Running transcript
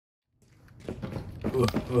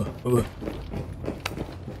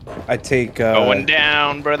I take. Going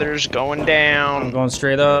down, brothers. Going down. I'm going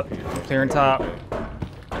straight up. Clearing top.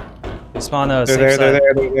 They spawn a safe They're side.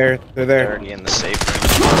 there. They're They're there. already in the safe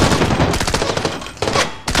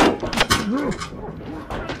room.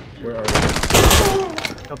 Where are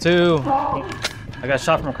they? Kill two. I got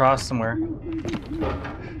shot from across somewhere. I'm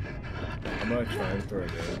gonna try and throw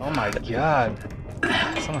it. Oh my god.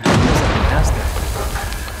 Someone has nasty.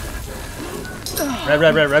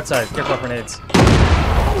 Red side. Careful of grenades.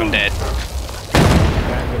 I'm dead.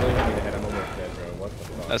 That really hit me in the head. I'm almost dead, bro. What the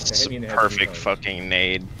fuck? That's That hit me in the head perfect 3 times. fucking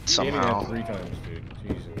nade It hit me in the somehow. head 3 times, dude.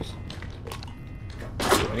 Jesus. I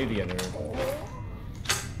need to get in the room.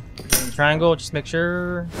 Triangle, just make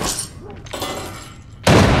sure.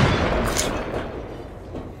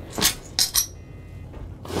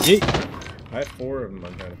 Yeet. I have 4 of them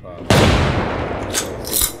I'm trying to pop.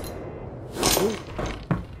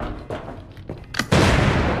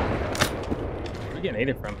 Where are you getting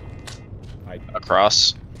aided from?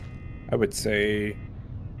 Across. I would say.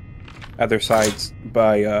 Other sides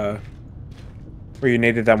by where you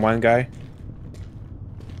naded that one guy.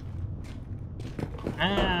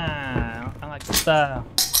 Ah, I like the style.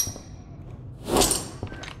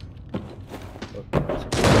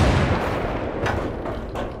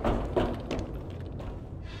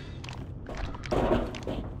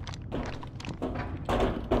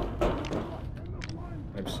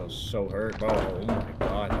 I'm so hurt. Oh my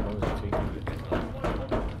god, how long does it take me to get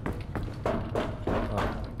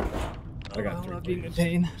I got 3 being in bleeds,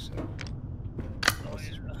 pain. so.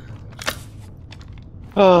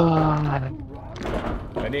 I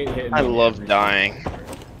need to hit me I in love every dying. single-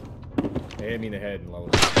 They hit me in the head and level.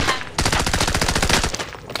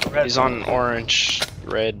 He's on orange,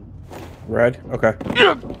 red. Red. Okay.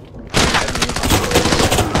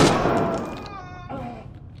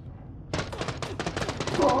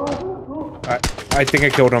 I think I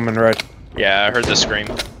killed him in red. Yeah, I heard the scream.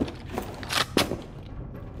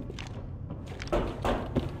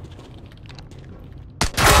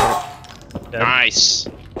 Dead. Nice.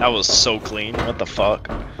 That was so clean. What the fuck?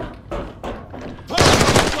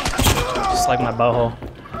 Just like my butthole.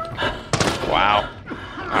 Wow.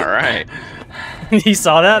 All right. You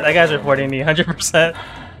saw that? That guy's reporting me 100%.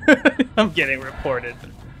 I'm getting reported.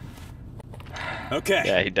 Okay.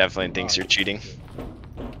 Yeah, he definitely thinks you're cheating.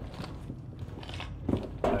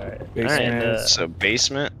 Alright. Basement. And, So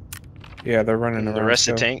basement. Yeah, they're running And around. the rest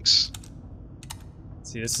of still. tanks.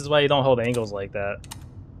 see, this is why you don't hold angles like that.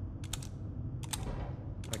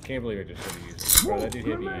 I can't believe I just had to use it. Bro, that dude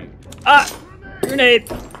hit me. Ah! Grenade!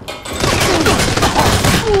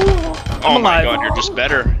 Oh my alive. god, you're just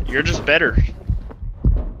better. You're just better.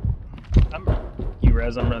 You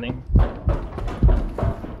res, I'm running.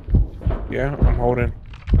 Yeah, I'm holding.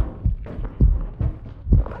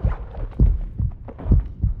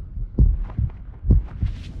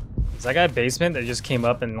 Is that guy basement that just came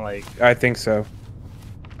up and like, I think so.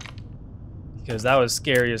 because that was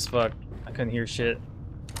scary as fuck. I couldn't hear shit.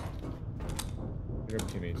 Your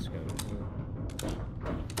teammates got it.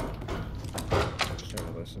 Just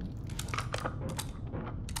trying to listen.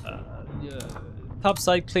 Yeah. Top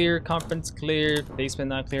side clear, conference clear, basement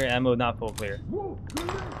not clear, ammo not full clear.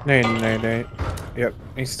 Nay. Yep,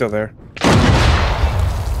 he's still there.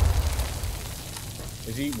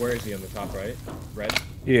 Is he? Where is he on the top right? Red?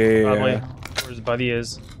 Yeah. Probably. Where his buddy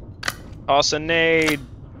is. Toss a nade.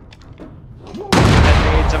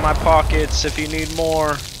 Got nades in my pockets if you need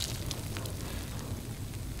more.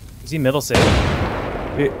 Is he middle safe?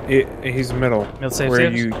 He's middle. Middle safe.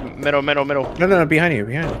 Where safe? Middle. No, behind you.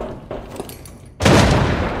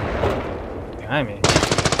 Behind me.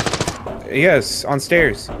 Yes, on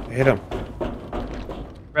stairs. Hit him.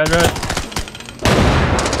 Red.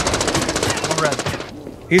 One red.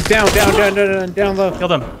 He's down low.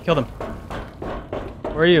 Killed him.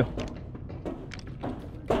 Where are you?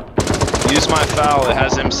 Use my foul. It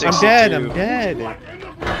has M62. I'm dead.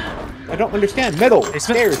 I don't understand. Middle. Basement?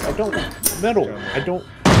 Stairs. I don't. Middle. I don't.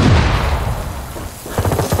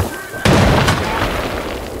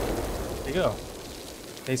 There you go.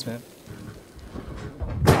 Basement.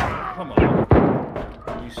 Come on.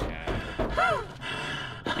 You sad.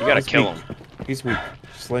 You gotta He's kill weak. him. He's weak.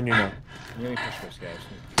 Just letting you know. I'm gonna push those guys.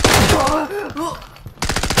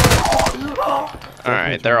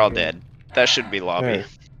 Alright, they're all dead. That should be lobby.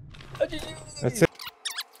 There. That's it.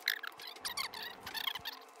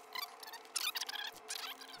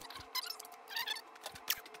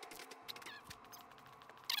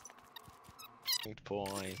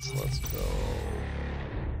 Points. Let's go.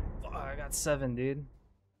 Oh, I got 7, dude.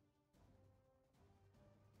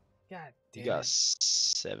 God damn. You got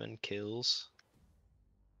 7 kills.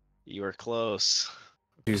 You were close.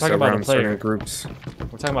 Use Talking about a around certain player. groups.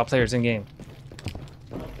 We're talking about players in game.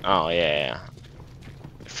 Oh yeah.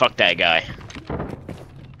 Fuck that guy.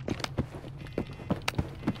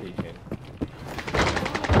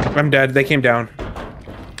 I'm dead. They came down.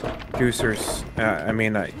 Juicers. I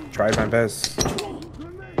mean, I tried my best.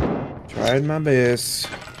 Tried my best.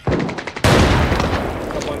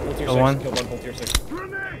 Kill one. Kill one, full tier 6.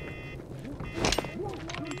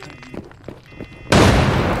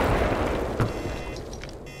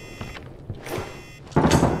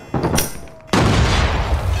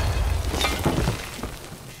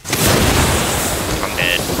 I'm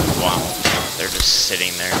dead. Wow. They're just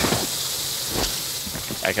sitting there.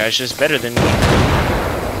 That guy's just better than me.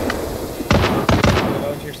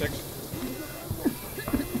 Tier 6.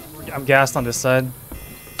 I'm gassed on this side.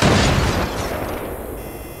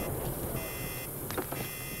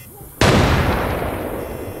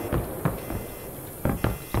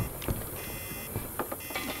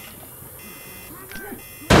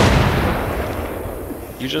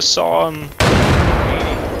 You just saw him.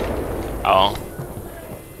 Oh.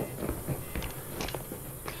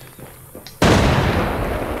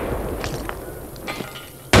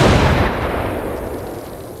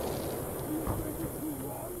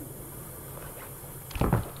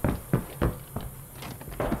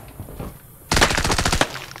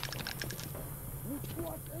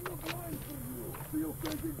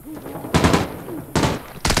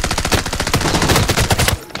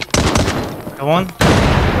 Kill one.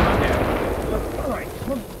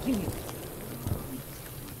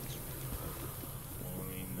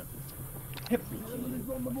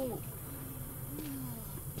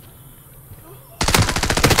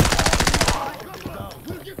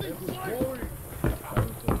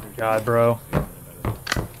 God, bro.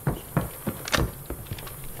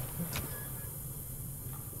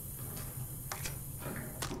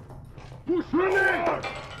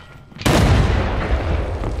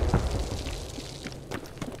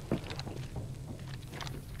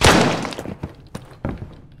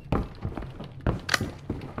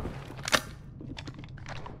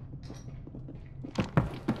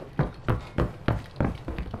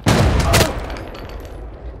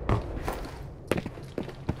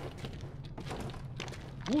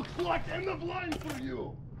 Looks like I'm the blind for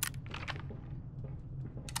you.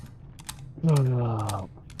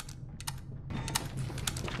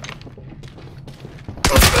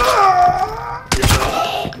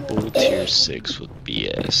 Full tier 6 with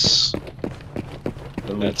BS.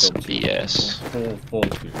 That's BS. Full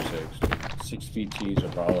tier 6. 6 VTs, a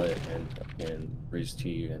Bralette, and Riz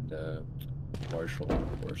T, and Marshall,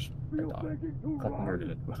 of course. I fucking heard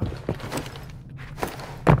it.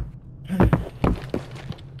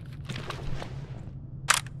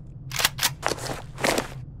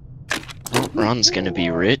 Ron's gonna be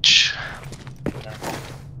rich.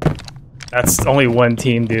 That's only one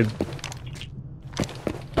team, dude.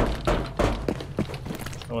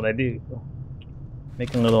 What I do?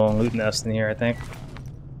 Making a little loot nest in here, I think.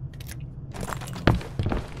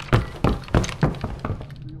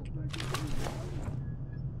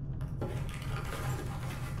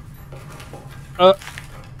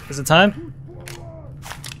 Is it time?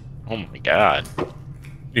 Oh my god.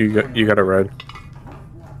 You got a red.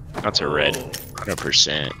 That's a red.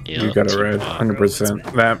 100%. Yeah, You got a red.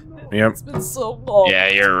 100%. That. Yep. It's been so long. Yeah,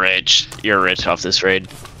 you're rich. You're rich off this raid.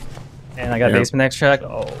 And I got Yep. basement extract.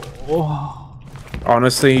 Oh.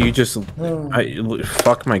 Honestly, you just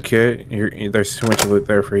fuck my kit. There's too much loot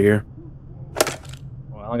there for you.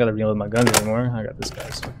 Well, I don't gotta reload my guns anymore. I got this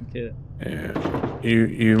guy's fucking kit. Yeah.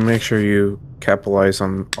 You make sure you capitalize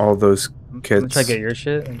on all those I'm kits. gonna try to get your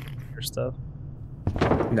shit and your stuff. I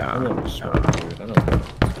Nah. don't smart, dude. I don't know.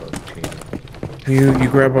 You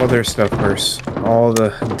grab all their stuff first. All the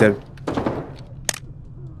dead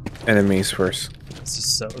enemies first. This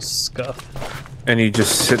is so scuffed. And you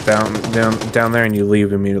just sit down there and you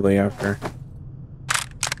leave immediately after.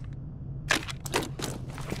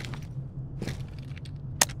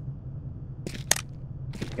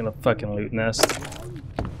 In a fucking loot nest.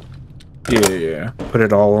 Yeah. Put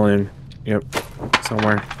it all in. Yep.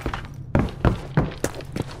 Somewhere.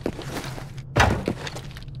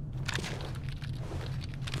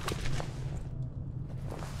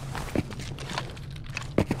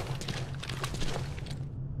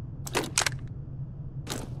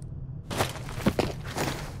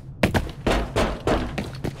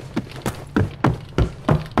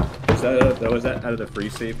 Was that out of the free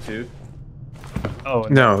save too? Oh,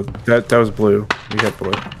 No, that was blue. We got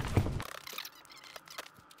blue.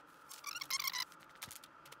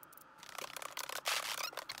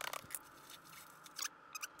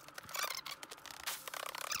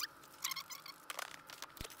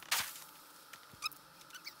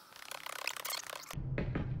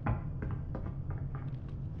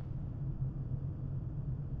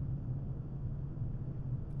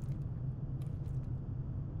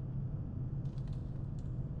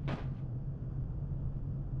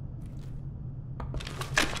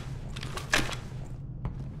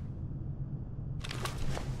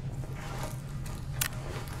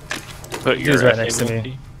 Put your Dude's right FA next to me.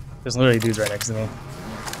 multi. There's literally dudes right next to me.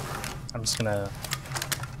 I'm just gonna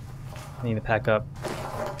need to pack up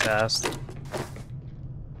fast.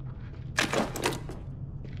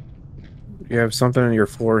 You have something in your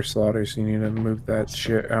floor slaughters. You need to move that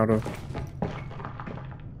shit out of.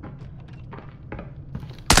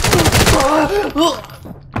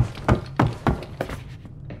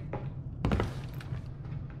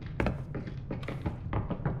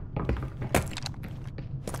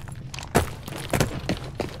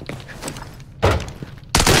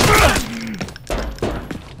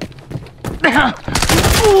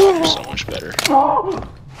 So much better.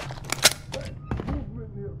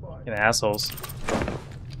 Fucking assholes.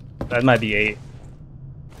 That might be 8.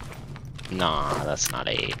 Nah, that's not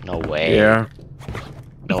 8. No way. Yeah.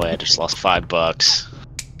 No way. I just lost $5.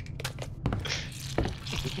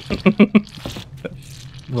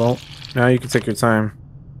 Well, now you can take your time.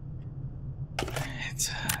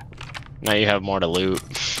 Now you have more to loot.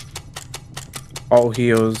 All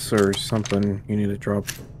heals or something you need to drop.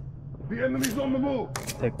 The enemy's on the move.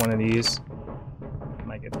 Take one of these.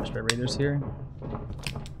 Might get pushed by raiders here.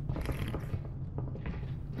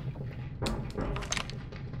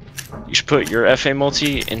 You should put your FA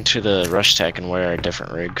multi into the rush tech and wear a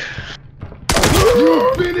different rig.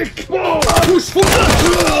 You've been exposed.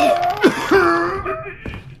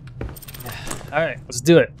 Alright, let's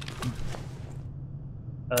do it.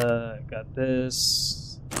 Got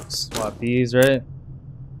this. Swap these, right?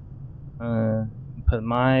 Put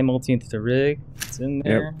my multi into the rig. It's in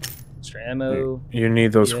there. Extra ammo. You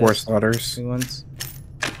need those 4 Yes. slaughters. New ones.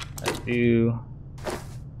 I do.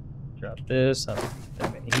 Drop this. I don't need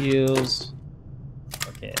that many heals.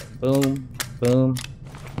 Okay, boom, boom.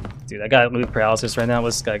 Dude, I got loot paralysis right now.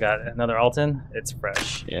 What's this guy got? Another Alton? It's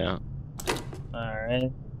fresh. Yeah.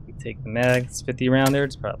 Alright. We take the mag. It's 50 rounder.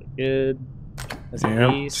 It's probably good. There's an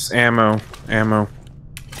Yeah, ace. just ammo. Ammo.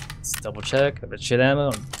 Let's double check. If it's shit ammo,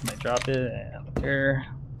 I might drop it. I don't care.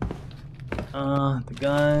 The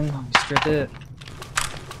gun. Let me strip it.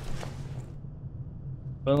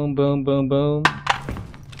 Boom, boom, boom, boom.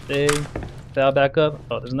 Big. Foul back up.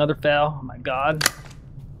 Oh, there's another foul. Oh my god.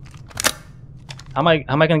 How am I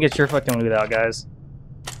gonna get your fucking loot out, guys?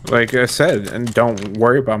 Like I said, and don't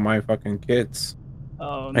worry about my fucking kits.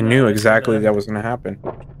 Oh, I knew exactly that was gonna happen.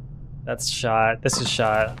 That's shot. This is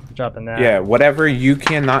shot. I'm dropping that. Yeah, whatever you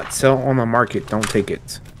cannot sell on the market, don't take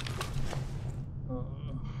it.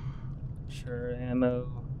 Sure, ammo.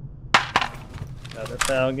 Another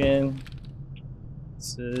foul again.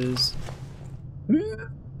 This is.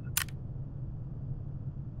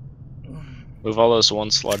 Move all those 1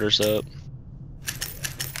 slaughters up.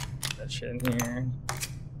 That shit in here.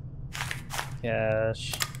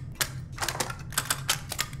 Cash.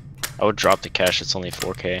 I would drop the cash. It's only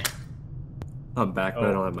 4K. I'm back, but I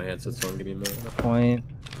Oh. don't have my headset, so I'm gonna be a minute. Point.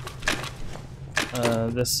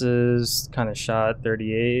 This is kind of shot.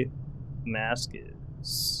 38. Mask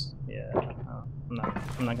is. Yeah.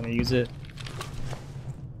 I'm not gonna use it.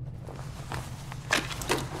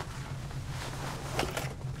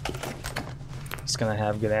 It's gonna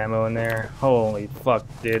have good ammo in there. Holy fuck,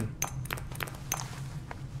 dude.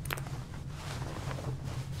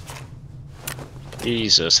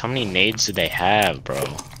 Jesus, how many nades did they have, bro?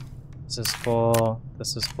 This is full.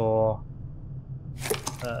 This is full.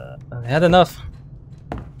 I had enough.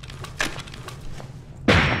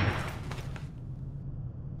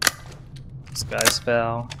 This guy's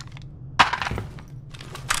foul.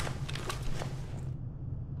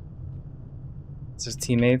 This is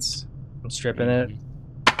teammates. I'm stripping it.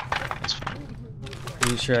 That's fine.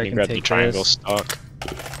 Pretty sure Can I you can grab the take triangle this. stock?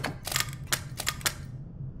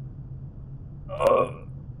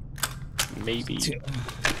 Maybe.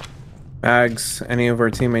 Mags, any of our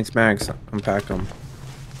teammates' mags, unpack them.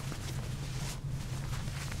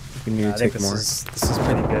 You need I to think take this more. is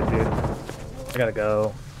pretty good, dude. I gotta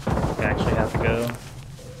go. I actually have to go.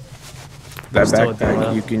 That still a backpack,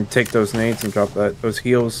 demo. you can take those nades and drop that. Those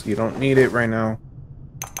heals, you don't need it right now.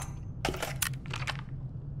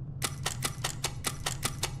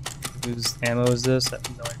 Whose ammo is this? I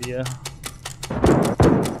have no idea.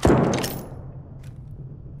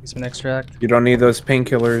 Use an extract. You don't need those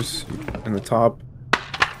painkillers in the top.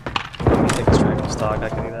 Let me take a triangle stock. I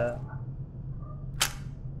can do that.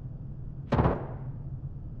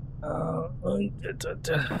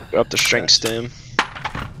 Drop the strength stem.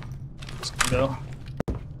 Just gonna go.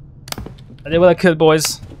 I did what I could,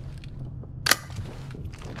 boys.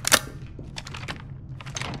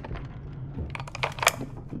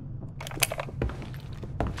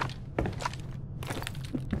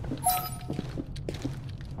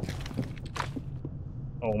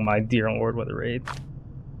 Oh my dear lord, what a raid.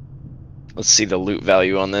 Let's see the loot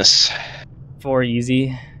value on this. 4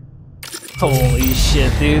 easy. Holy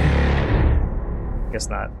shit, dude. Guess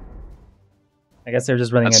not. I guess they're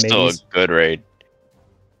just running That's still a M80s. good raid.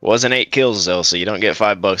 Wasn't 8 kills though, so you don't get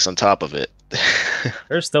 $5 on top of it.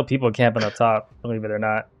 There's still people camping up top, believe it or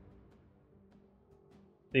not.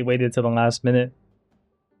 They waited till the last minute.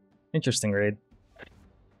 Interesting raid.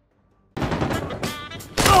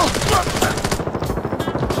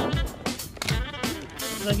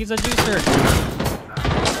 Look, he's a juicer.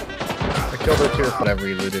 I killed her too. Whatever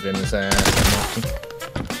he looted in his ass.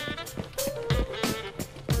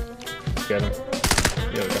 Get him.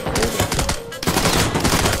 Yeah, we gotta hold him.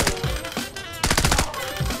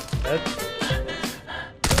 Dead.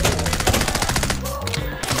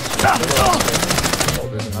 Oh,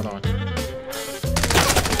 there's another one.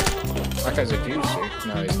 That guy's a juicer.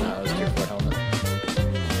 No, he's not. That was a tier 4 helmet.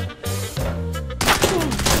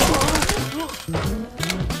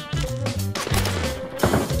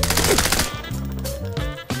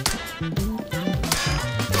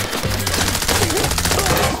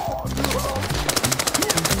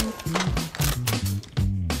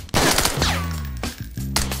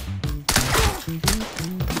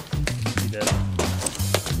 He dead.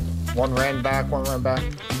 One ran back, one ran back.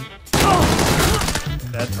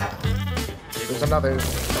 Dead. There's another.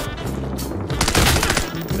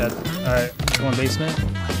 Dead. Alright, going basement.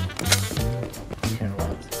 Can't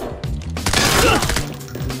watch.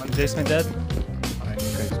 One basement dead. Find you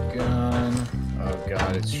guys gun. Oh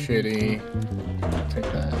god, it's shitty. Take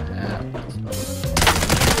that hat.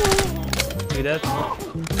 2 dead.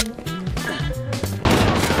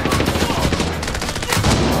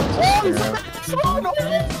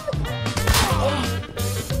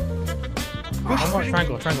 One more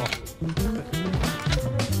triangle, triangle.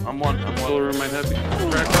 I'm one. Lower room might have you.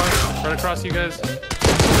 Right across you guys.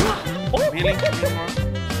 Healing.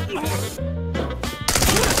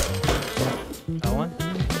 That one.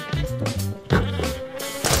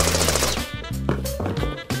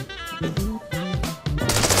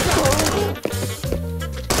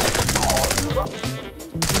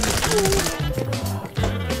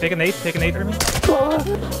 Take an 8 for me.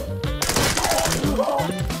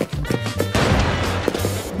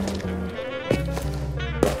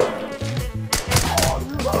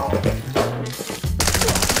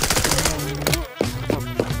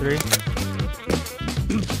 Three.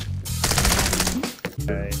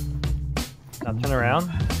 Okay. Now turn around,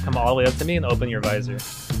 come all the way up to me, and open your visor.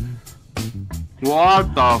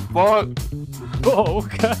 What the fuck? Oh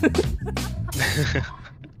god.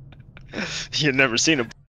 You've never seen a